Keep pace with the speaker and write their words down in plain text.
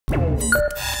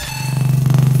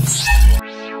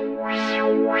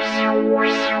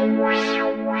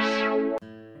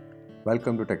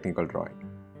Welcome to Technical Drawing.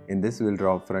 In this we will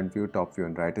draw front view, top view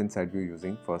and right hand side view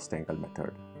using first angle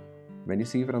method. When you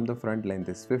see from the front, length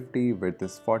is 50, width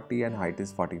is 40 and height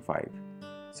is 45.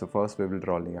 So first we will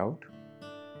draw layout.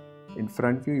 In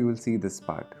front view you will see this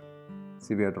part.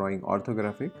 See, we are drawing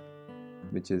orthographic,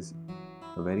 which is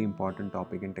a very important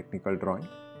topic in technical drawing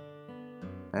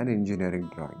and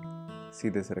engineering drawing. See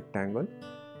this rectangle,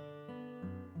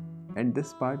 and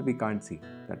this part we can't see,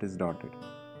 that is dotted.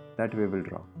 That we will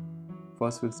draw.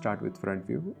 First we'll start with front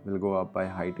view. We'll go up by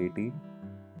height 18.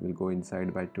 We'll go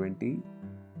inside by 20.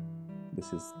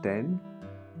 This is 10.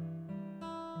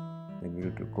 Then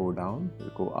we'll go down. We'll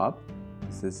go up.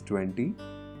 This is 20.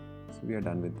 So we are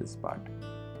done with this part.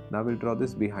 Now we'll draw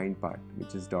this behind part,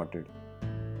 which is dotted.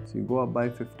 So you go up by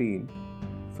 15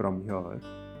 from here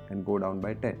and go down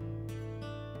by 10.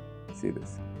 See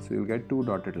this. So you'll get two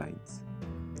dotted lines.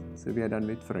 So we are done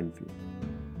with front view.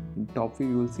 In top view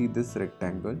you will see this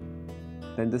rectangle,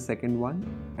 then the second one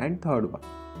and third one.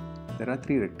 There are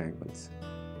three rectangles.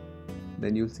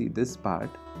 Then you'll see this part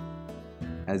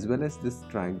as well as this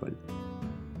triangle.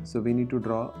 So we need to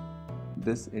draw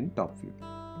this in top view.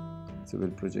 So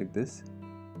we'll project this.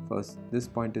 First this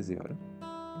point is here.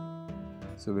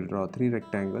 So we'll draw three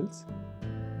rectangles.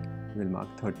 We'll mark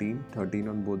 13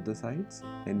 on both the sides.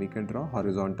 Then we can draw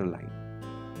horizontal line.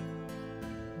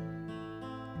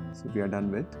 So we are done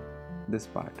with this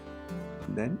part.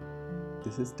 Then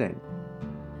this is 10.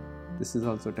 This is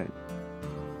also 10.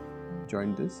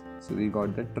 Join this. So we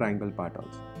got the triangle part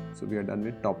also. So we are done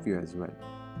with top view as well.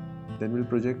 Then we'll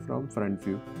project from front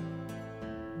view.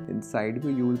 In side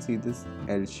view you will see this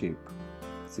L shape.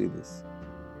 See this.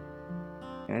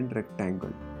 And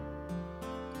rectangle.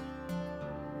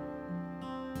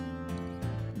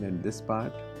 Then this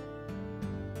part.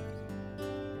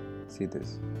 See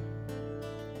this.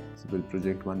 So we'll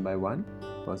project one by one.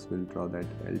 First we'll draw that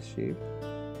L shape.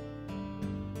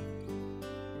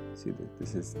 See this.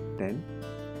 This is 10.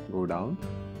 Go down.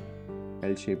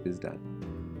 L shape is done.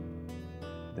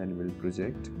 Then we'll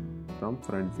project from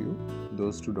front view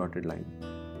those two dotted lines.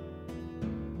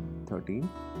 13.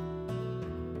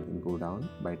 Then go down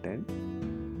by 10.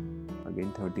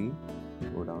 Again 13.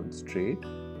 Go down straight.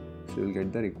 So you'll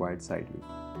get the required side view.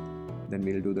 Then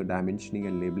we'll do the dimensioning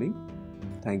and labeling.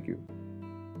 Thank you.